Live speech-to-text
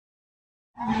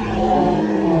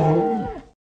Alright,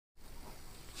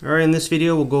 in this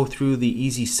video we'll go through the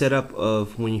easy setup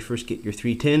of when you first get your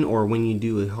 310 or when you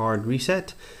do a hard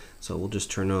reset. So we'll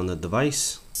just turn on the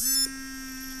device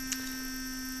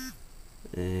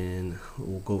and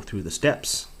we'll go through the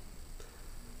steps.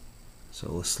 So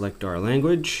we'll select our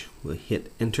language, we'll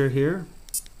hit enter here,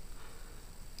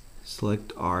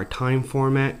 select our time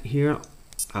format here.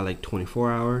 I like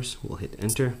 24 hours, we'll hit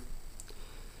enter.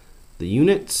 The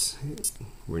units,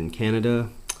 we're in Canada,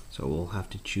 so we'll have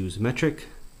to choose metric.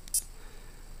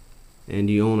 And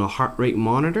you own a heart rate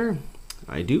monitor?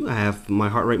 I do. I have my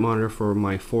heart rate monitor for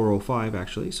my 405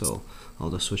 actually, so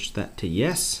I'll just switch that to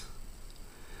yes.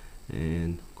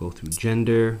 And go through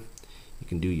gender. You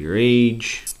can do your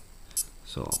age.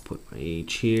 So I'll put my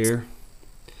age here.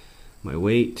 My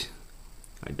weight,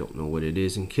 I don't know what it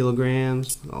is in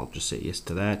kilograms. I'll just say yes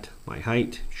to that. My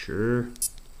height, sure.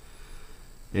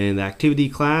 And the activity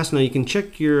class, now you can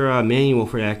check your manual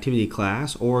for the activity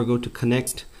class or go to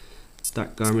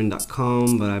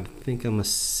connect.garmin.com, but I think I'm a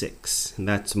 6, and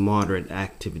that's moderate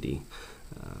activity.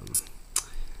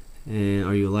 And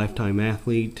are you a lifetime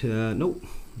athlete? Nope,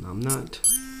 I'm not.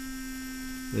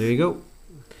 There you go.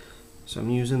 So I'm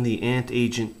using the Ant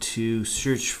agent to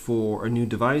search for a new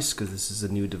device because this is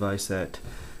a new device that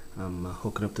I'm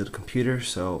hooking up to the computer.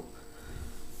 So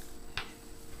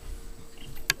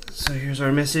here's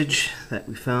our message that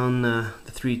we found the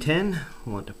 310.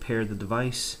 We want to pair the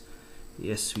device.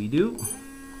 Yes, we do.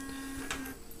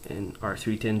 And our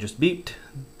 310 just beeped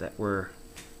that we're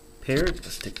paired.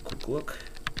 Let's take a quick look.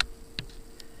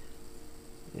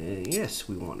 And yes,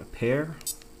 we want to pair.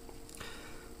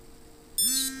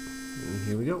 And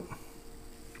here we go.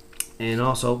 And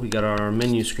also we got our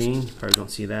menu screen. Probably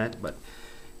don't see that, but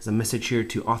there's a message here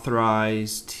to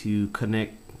authorize to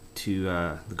connect to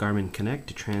the Garmin Connect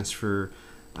to transfer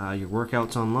your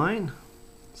workouts online.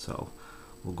 So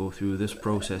we'll go through this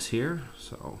process here.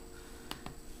 So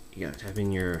you gotta type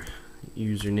in your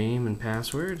username and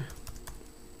password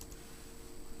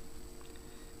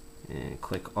and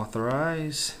click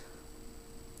authorize.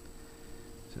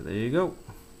 So there you go.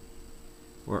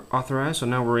 We're authorized, so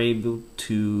now we're able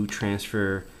to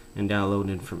transfer and download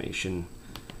information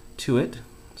to it.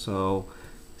 So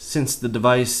since the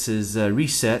device is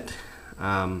reset,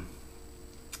 we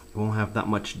won't have that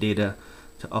much data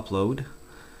to upload.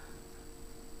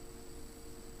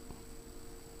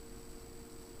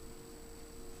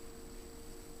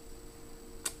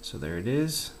 So there it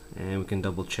is, and we can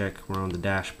double check. We're on the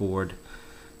dashboard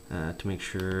to make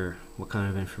sure what kind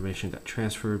of information got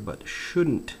transferred, but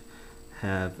shouldn't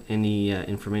have any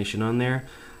information on there.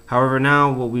 However,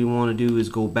 now what we want to do is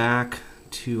go back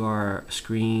to our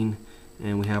screen,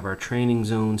 and we have our training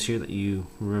zones here that you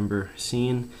remember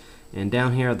seeing, and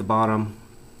down here at the bottom,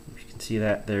 if you can see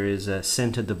that, there is a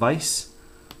send to device.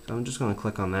 So I'm just going to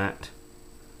click on that,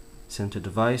 send to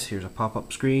device. Here's a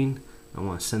pop-up screen. I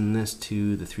want to send this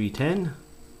to the 310,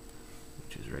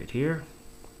 which is right here,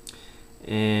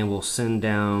 and we'll send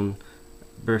down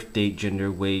birth date,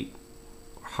 gender, weight,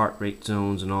 heart rate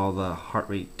zones, and all the heart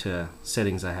rate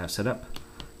settings I have set up.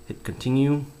 Hit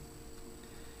continue,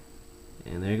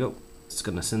 and there you go. It's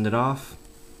going to send it off,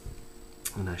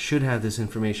 and I should have this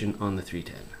information on the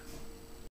 310.